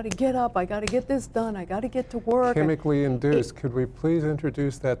gosh, I got to get up, I got to get this done, I got to get to work. Chemically induced. Could we please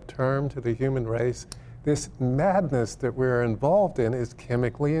introduce that term to the human race? This madness that we're involved in is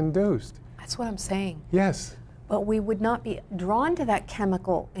chemically induced. That's what I'm saying. Yes. But we would not be drawn to that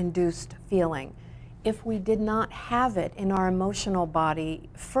chemical induced feeling if we did not have it in our emotional body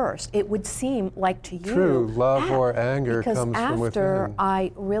first. It would seem like to you. True, love or anger comes from within. Because after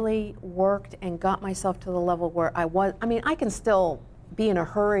I really worked and got myself to the level where I was, I mean, I can still be in a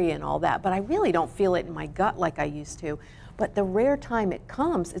hurry and all that, but I really don't feel it in my gut like I used to. But the rare time it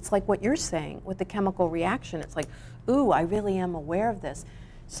comes, it's like what you're saying with the chemical reaction. It's like, ooh, I really am aware of this.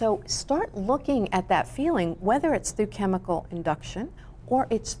 So start looking at that feeling, whether it's through chemical induction or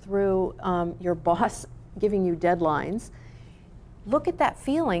it's through your boss giving you deadlines. Look at that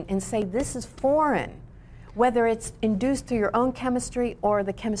feeling and say, this is foreign. Whether it's induced through your own chemistry or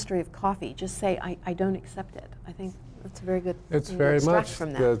the chemistry of coffee, just say, I don't accept it. I think that's a very good It's thing very to extract much,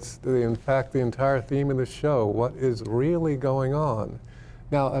 from that. that's in fact the entire theme of the show, what is really going on.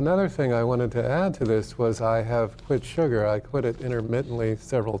 Now, another thing I wanted to add to this was I have quit sugar. I quit it intermittently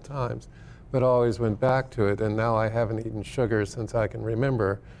several times, but always went back to it, and now I haven't eaten sugar since I can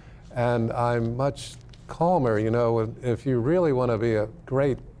remember. And I'm much calmer. You know, if you really want to be a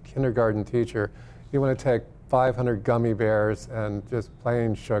great kindergarten teacher, you want to take 500 gummy bears and just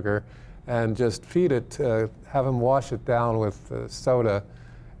plain sugar and just feed it, have them wash it down with soda,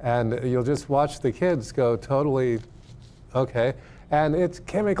 and you'll just watch the kids go totally, okay. And it's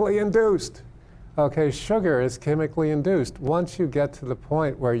chemically induced. Okay, sugar is chemically induced. Once you get to the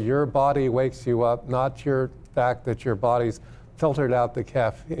point where your body wakes you up, not your fact that your body's filtered out the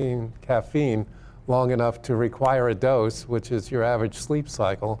caffeine long enough to require a dose, which is your average sleep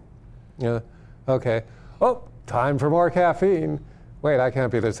cycle. Yeah. Okay. Oh, time for more caffeine. Wait, I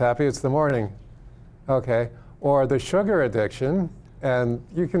can't be this happy. It's the morning. Okay. Or the sugar addiction, and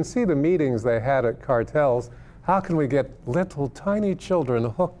you can see the meetings they had at cartels. How can we get little tiny children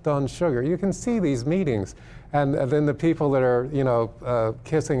hooked on sugar? You can see these meetings, and then the people that are, you know,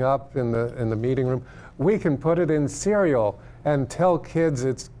 kissing up in the meeting room. We can put it in cereal and tell kids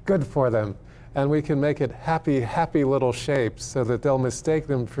it's good for them, and we can make it happy, happy little shapes so that they'll mistake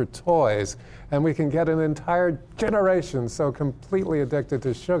them for toys, and we can get an entire generation so completely addicted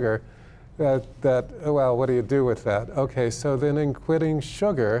to sugar that well, what do you do with that? Okay, so then in quitting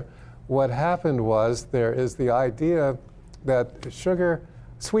sugar, what happened was there is the idea that sugar,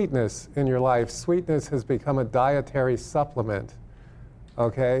 sweetness in your life, sweetness has become a dietary supplement.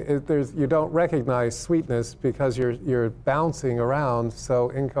 Okay, you don't recognize sweetness because you're bouncing around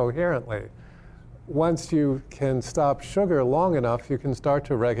so incoherently. Once you can stop sugar long enough, you can start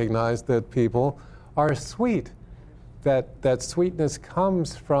to recognize that people are sweet. That sweetness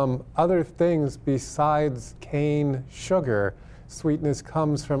comes from other things besides cane sugar. Sweetness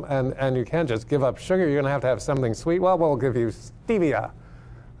comes from, and you can't just give up sugar, you're gonna have to have something sweet. Well, we'll give you stevia.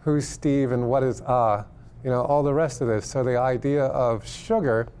 Who's Steve and what is all the rest of this. So the idea of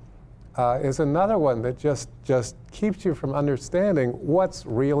sugar is another one that just keeps you from understanding what's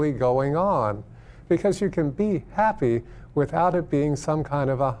really going on, because you can be happy without it being some kind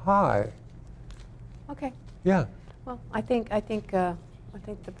of a high. Okay. Yeah. Well, I think the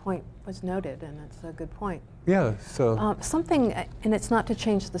point was noted, and it's a good point. Yeah. So something, and it's not to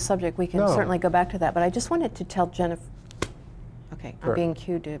change the subject. We can No. certainly go back to that. But I just wanted to tell Jennifer. Okay, Sure. I'm being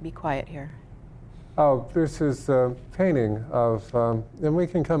cued to be quiet here. Oh, this is a painting of, and we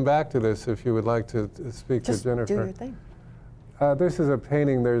can come back to this if you would like to speak Just to Jennifer. do your thing. This is a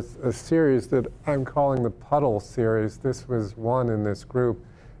painting. There's a series that I'm calling the Puddle series. This was one in this group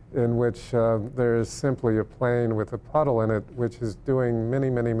in which there is simply a plane with a puddle in it, which is doing many,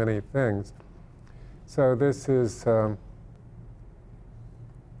 many, many things. So this is... It's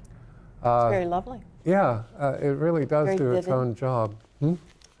very lovely. Yeah, it really does Very do its vivid. own job.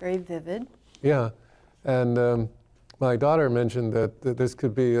 Very vivid. Yeah, and my daughter mentioned that this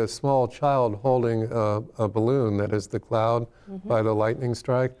could be a small child holding a balloon that is the cloud by the lightning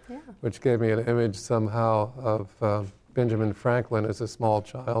strike, Yeah. which gave me an image somehow of Benjamin Franklin as a small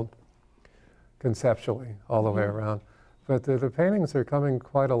child, conceptually, all the way around. But the paintings are coming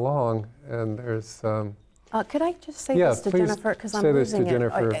quite along, and there's... Could I just say Yeah, this to please Jennifer, because I'm say this to losing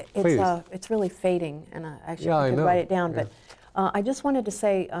Jennifer, it. please. It's really fading, and actually Yeah, I I could know. write it down. Yeah. But I just wanted to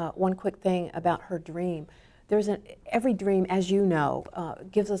say one quick thing about her dream. Every dream, as you know,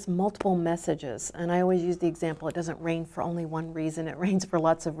 gives us multiple messages, and I always use the example: it doesn't rain for only one reason; it rains for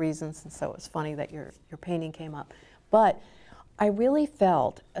lots of reasons. And so it's funny that your painting came up. But I really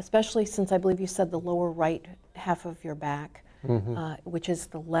felt, especially since I believe you said the lower right half of your back, which is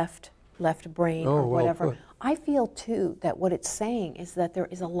the left brain Oh, or well whatever. put. I feel too that what it's saying is that there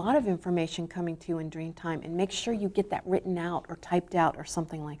is a lot of information coming to you in dream time, and make sure you get that written out or typed out or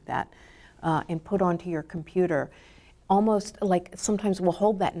something like that, and put onto your computer. Almost like sometimes we'll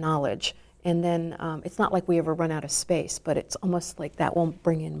hold that knowledge, and then it's not like we ever run out of space, but it's almost like that will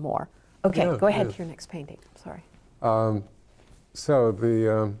bring in more. Okay, Yeah, go ahead yeah. to your next painting. Sorry. So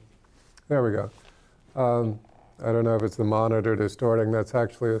there we go. I don't know if it's the monitor distorting. That's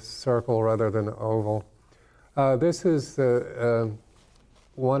actually a circle rather than an oval. This is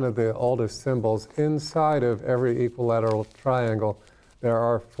one of the oldest symbols. Inside of every equilateral triangle, there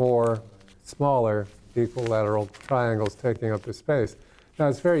are 4 smaller equilateral triangles taking up the space. Now,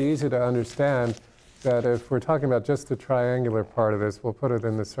 it's very easy to understand that if we're talking about just the triangular part of this, we'll put it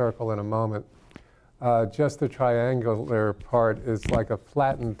in the circle in a moment. Just the triangular part is like a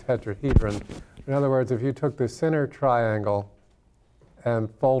flattened tetrahedron. In other words, if you took the center triangle and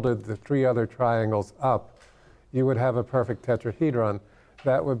folded the 3 other triangles up, you would have a perfect tetrahedron.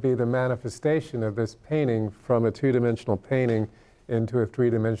 That would be the manifestation of this painting from a 2-dimensional painting into a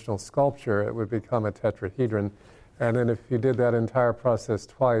 3-dimensional sculpture. It would become a tetrahedron. And then if you did that entire process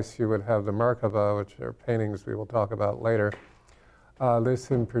twice, you would have the Merkaba, which are paintings we will talk about later.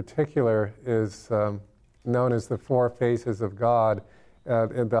 This in particular is known as the 4 faces of God.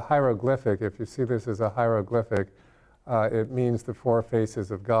 In the hieroglyphic, if you see this as a hieroglyphic, it means the 4 faces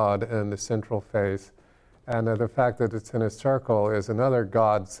of God and the central face. And the fact that it's in a circle is another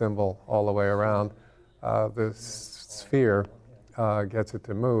God symbol all the way around. The sphere gets it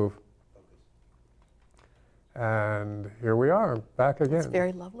to move. And here we are, back again. It's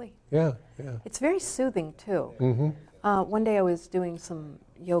very lovely. Yeah, yeah. It's very soothing, too. One day I was doing some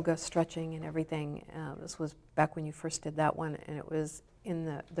yoga stretching and everything. This was back when you first did that one, and it was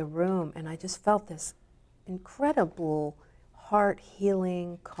in the room, and I just felt this incredible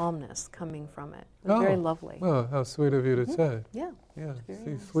heart-healing calmness coming from it. It was very lovely. Well, how sweet of you to say. Yeah. Yeah, very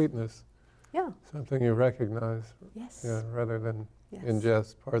see, nice. sweetness, Yeah. something you recognize, Yes. yeah, rather than Yes.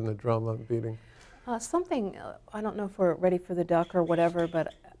 ingest, pardon the drum I'm beating. Something, I don't know if we're ready for the duck or whatever,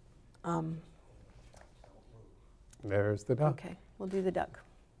 but There's the duck. okay, we'll do the duck.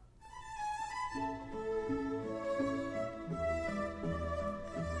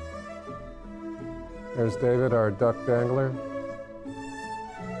 There's David, our duck dangler.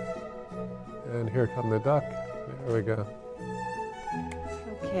 And here come the duck. There we go.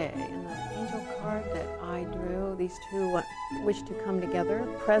 Okay, and the angel card that I drew, these two wish to come together,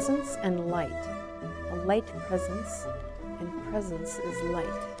 presence and light. A light presence, and presence is light.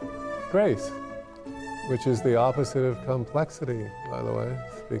 Grace, which is the opposite of complexity, by the way,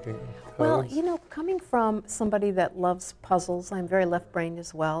 speaking of Well, codes. you know, coming from somebody that loves puzzles, I'm very left-brained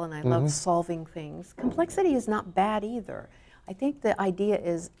as well, and I love solving things. Complexity is not bad either. I think the idea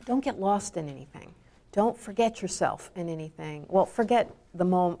is don't get lost in anything. Don't forget yourself in anything. Well, forget the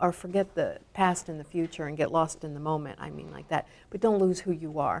moment, or forget the past and the future and get lost in the moment. I mean like that. But don't lose who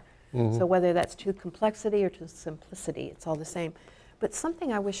you are. So whether that's to complexity or to simplicity, it's all the same. But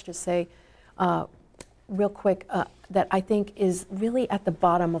something I wish to say real quick that I think is really at the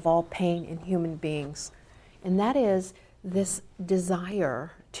bottom of all pain in human beings, and that is this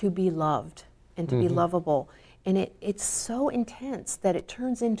desire to be loved and to be lovable. And it's so intense that it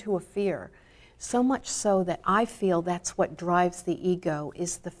turns into a fear. So much so that I feel that's what drives the ego,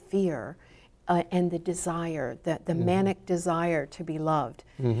 is the fear and the desire, the manic desire to be loved,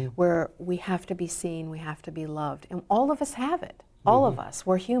 where we have to be seen, we have to be loved. And all of us have it. All of us,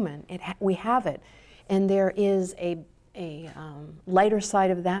 we're human. We have it. And there is a lighter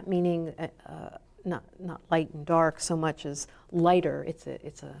side of that, meaning not light and dark so much as lighter. It's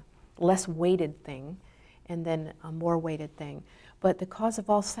a less weighted thing, and then a more weighted thing. But the cause of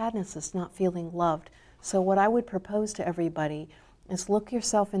all sadness is not feeling loved. So what I would propose to everybody is look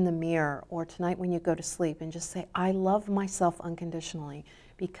yourself in the mirror, or tonight when you go to sleep, and just say, I love myself unconditionally.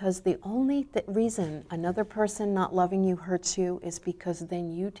 Because the only reason another person not loving you hurts you is because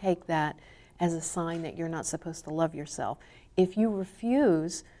then you take that as a sign that you're not supposed to love yourself. If you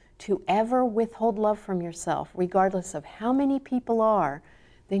refuse to ever withhold love from yourself, regardless of how many people are,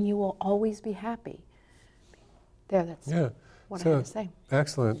 then you will always be happy. There, that's what I have to say.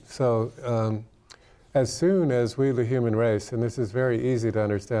 Excellent. So as soon as we, the human race, and this is very easy to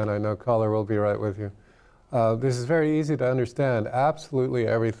understand, I know caller will be right with you, this is very easy to understand. Absolutely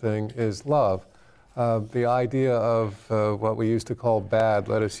everything is love. The idea of what we used to call bad,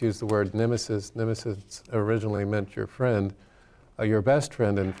 let us use the word nemesis. Nemesis originally meant your friend, your best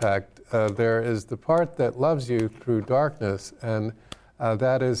friend, in fact. There is the part that loves you through darkness, and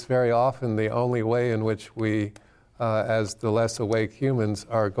that is very often the only way in which we, as the less awake humans,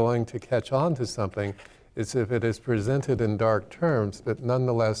 are going to catch on to something, is if it is presented in dark terms, but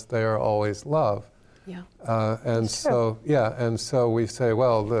nonetheless they are always love. Yeah. And so, and so we say,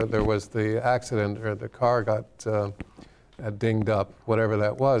 well, there was the accident, or the car got dinged up, whatever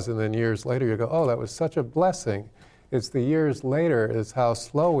that was, and then years later you go, oh, that was such a blessing. It's the years later is how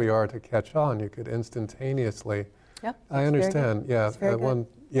slow we are to catch on. You could instantaneously. Yep. I understand.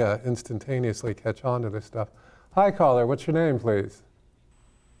 Instantaneously catch on to this stuff. Hi, caller. What's your name, please?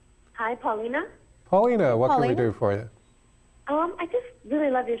 Hi, Paulina. Paulina, what can we do for you? I just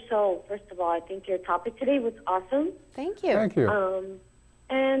really love your show. First of all, I think your topic today was awesome. Thank you. Thank you.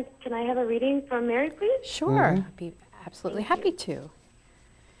 And can I have a reading from Mary, please? Sure. I'd be absolutely happy to.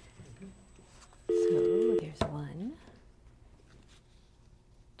 So there's 1,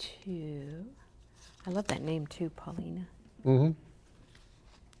 2. I love that name too, Paulina. There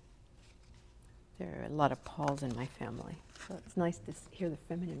are a lot of Pauls in my family, so it's nice to hear the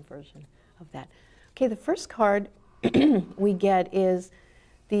feminine version of that. Okay, the first card we get is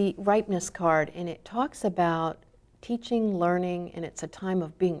the ripeness card, and it talks about teaching, learning, and it's a time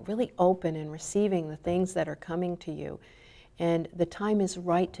of being really open and receiving the things that are coming to you. And the time is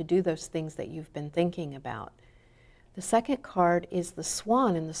right to do those things that you've been thinking about. The second card is the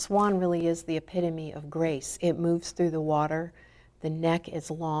swan, and the swan really is the epitome of grace. It moves through the water, the neck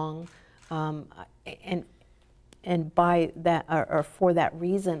is long, and by that, or for that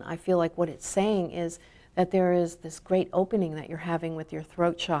reason, I feel like what it's saying is that there is this great opening that you're having with your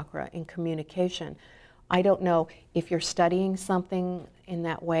throat chakra in communication. I don't know if you're studying something in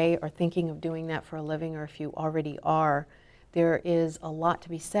that way or thinking of doing that for a living, or if you already are. There is a lot to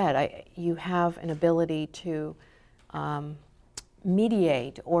be said. You have an ability to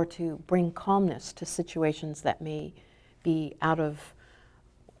mediate or to bring calmness to situations that may be out of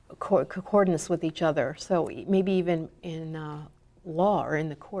concordance with each other. So maybe even in law or in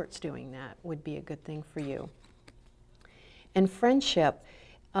the courts doing that would be a good thing for you. And friendship,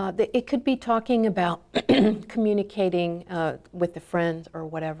 it could be talking about communicating with a friend or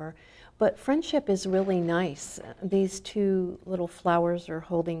whatever, but friendship is really nice. These 2 little flowers are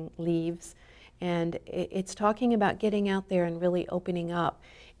holding leaves, and it's talking about getting out there and really opening up.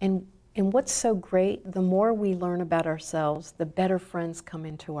 And what's so great, the more we learn about ourselves, the better friends come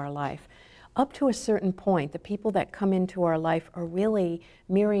into our life. Up to a certain point, the people that come into our life are really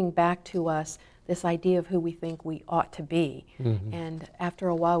mirroring back to us this idea of who we think we ought to be. And after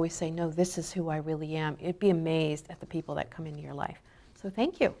a while we say, no, this is who I really am. You'd be amazed at the people that come into your life. So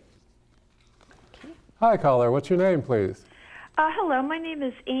thank you. Okay. Hi, caller. What's your name, please? Hello, my name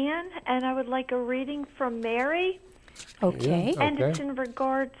is Ann, and I would like a reading from Mary. Okay. And it's in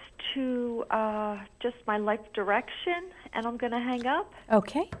regards to just my life direction, and I'm going to hang up.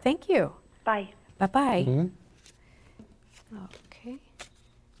 Okay, thank you. Bye. Bye-bye. Okay.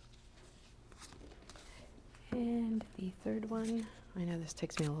 And the third one, I know this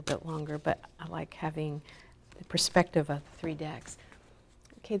takes me a little bit longer, but I like having the perspective of the 3 decks.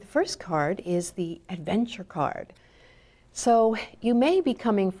 Okay, the first card is the adventure card. So you may be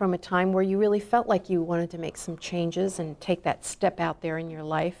coming from a time where you really felt like you wanted to make some changes and take that step out there in your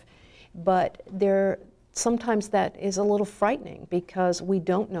life, but sometimes that is a little frightening because we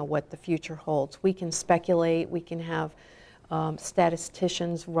don't know what the future holds. We can speculate, we can have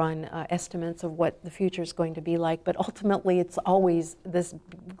statisticians run estimates of what the future is going to be like, but ultimately it's always this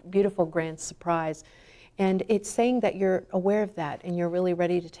beautiful grand surprise. And it's saying that you're aware of that and you're really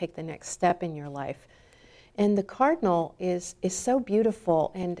ready to take the next step in your life. And the cardinal is so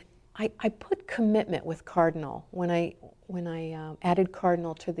beautiful, and I put commitment with cardinal when I added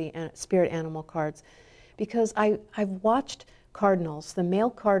cardinal to the spirit animal cards, because I've watched cardinals. The male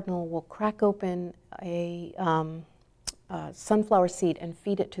cardinal will crack open a sunflower seed and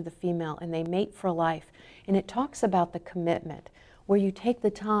feed it to the female, and they mate for life. And it talks about the commitment, where you take the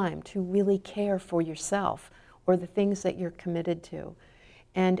time to really care for yourself or the things that you're committed to,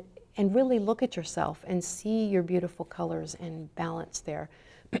 and really look at yourself and see your beautiful colors and balance there.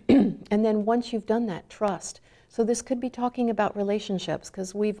 And then once you've done that, trust. So this could be talking about relationships,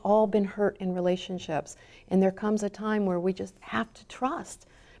 because we've all been hurt in relationships, and there comes a time where we just have to trust,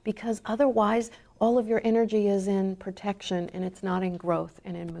 because otherwise all of your energy is in protection and it's not in growth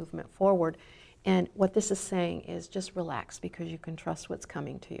and in movement forward. And what this is saying is just relax, because you can trust what's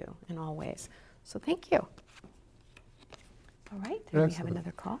coming to you in all ways. So thank you. All right, do we have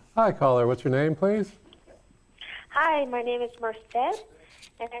another call? Hi, caller. What's your name, please? Hi, my name is Merced,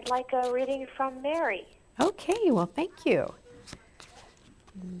 and I'd like a reading from Mary. Okay, well, thank you.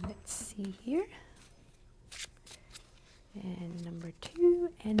 Let's see here. And number 2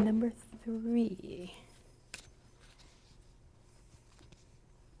 and number 3.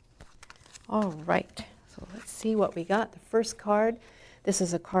 All right, so let's see what we got. The first card, this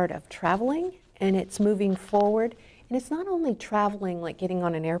is a card of traveling, and it's moving forward. And it's not only traveling like getting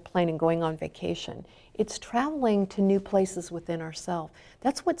on an airplane and going on vacation. It's traveling to new places within ourselves.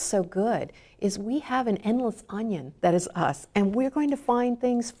 That's what's so good, is we have an endless onion that is us, and we're going to find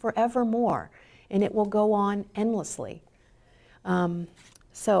things forevermore, and it will go on endlessly.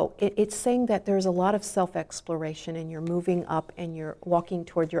 So it's saying that there's a lot of self-exploration, and you're moving up and you're walking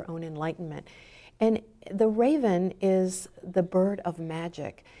toward your own enlightenment. And the raven is the bird of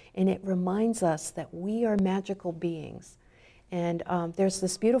magic, and it reminds us that we are magical beings. And there's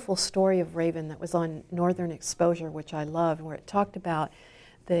this beautiful story of Raven that was on Northern Exposure, which I love, where it talked about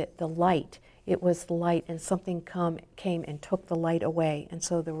the light. It was the light, and something came and took the light away. And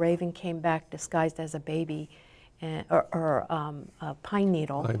so the raven came back disguised as a baby, or a pine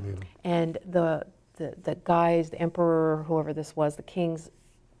needle. And the guys, the emperor, whoever this was, the king's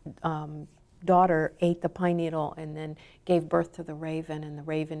daughter ate the pine needle and then gave birth to the raven, and the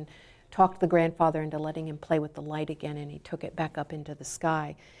raven talked the grandfather into letting him play with the light again, and he took it back up into the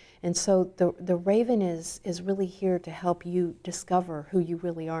sky. And so the raven is really here to help you discover who you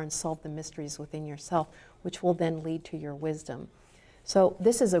really are and solve the mysteries within yourself, which will then lead to your wisdom. So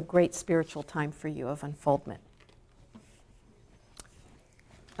this is a great spiritual time for you of unfoldment.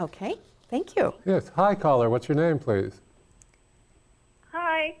 Okay, thank you. Yes, hi, caller. What's your name, please?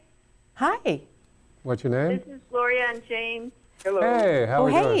 Hi, Hi. What's your name? this is Gloria and James. Hello. Hey, how are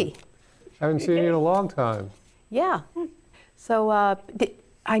you hey. doing? Haven't seen you in a long time. Yeah. So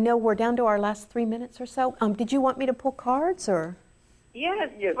I know we're down to our last 3 minutes or so. Did you want me to pull cards, or? Yes,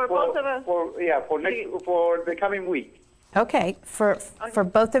 Yes, for both of us. for the coming week. Okay, for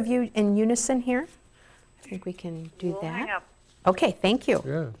both of you in unison here. I think we can do We'll that. hang up. Okay, thank you.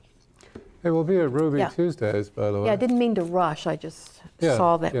 Yeah. Hey, we'll be at Ruby Yeah. Tuesdays, by the way. Yeah, I didn't mean to rush. I just Yeah,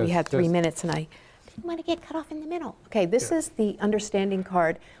 saw that we yes, had 3 just- minutes, and I didn't want to get cut off in the middle. Okay, this is the understanding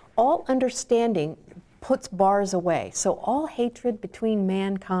card. All understanding puts bars away. So all hatred between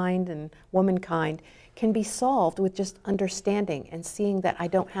mankind and womankind can be solved with just understanding and seeing that I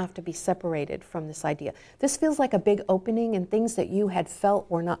don't have to be separated from this idea. This feels like a big opening, and things that you had felt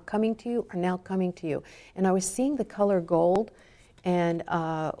were not coming to you are now coming to you. And I was seeing the color gold, and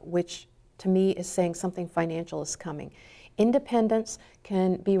which to me is saying something financial is coming. Independence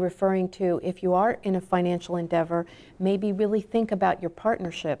can be referring to, if you are in a financial endeavor, maybe really think about your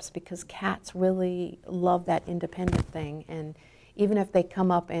partnerships, because cats really love that independent thing. And even if they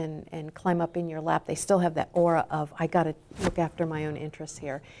come up and climb up in your lap, they still have that aura of, I got to look after my own interests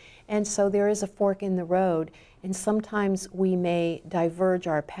here. And so there is a fork in the road, and sometimes we may diverge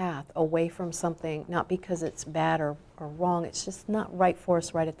our path away from something, not because it's bad or wrong, it's just not right for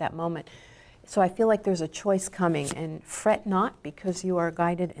us right at that moment. So I feel like there's a choice coming, and fret not, because you are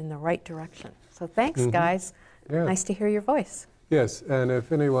guided in the right direction. So thanks, guys. Yeah. Nice to hear your voice. Yes, and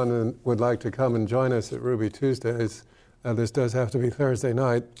if anyone would like to come and join us at Ruby Tuesdays, This does have to be Thursday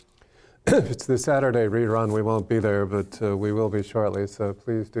night. If it's the Saturday rerun, we won't be there, but we will be shortly, so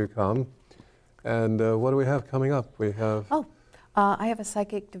please do come. And what do we have coming up? We have... I have a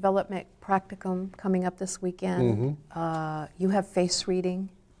psychic development practicum coming up this weekend. You have face reading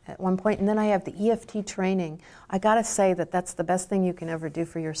at one point, and then I have the EFT training. I got to say that that's the best thing you can ever do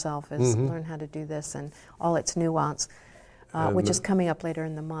for yourself is learn how to do this and all its nuance, which is coming up later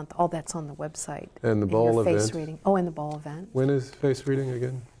in the month. All that's on the website. And the bowl event. Face reading. Oh, and the bowl event. When is face reading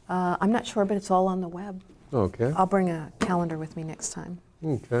again? I'm not sure, but it's all on the web. Okay. I'll bring a calendar with me next time.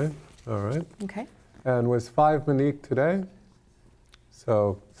 Okay. All right. Okay. And was 5 Monique today?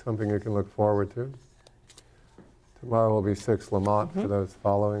 So something you can look forward to. Tomorrow will be 6 Lamont for those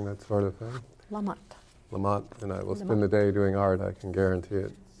following, that sort of thing. Lamont. Lamont, and I will spend the day doing art, I can guarantee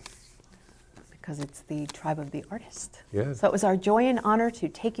it. Because it's the tribe of the artist. Yes. So it was our joy and honor to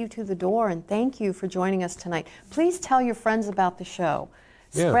take you to the door, and thank you for joining us tonight. Please tell your friends about the show.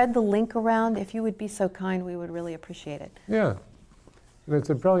 Yeah. Spread the link around. If you would be so kind, we would really appreciate it. Yeah. And it's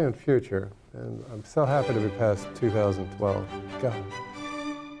a brilliant future, and I'm so happy to be past 2012. God.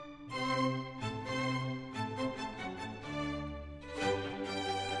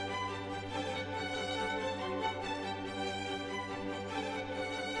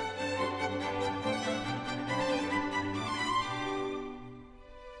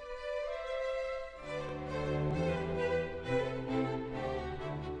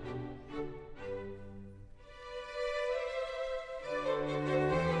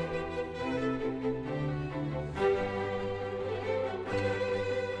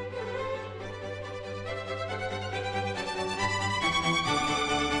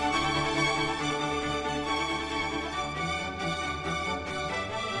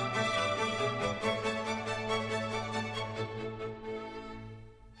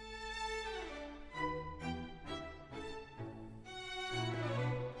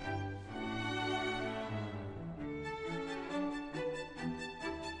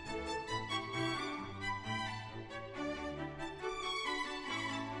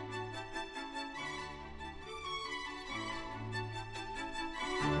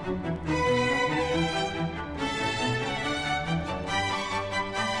 Thank you.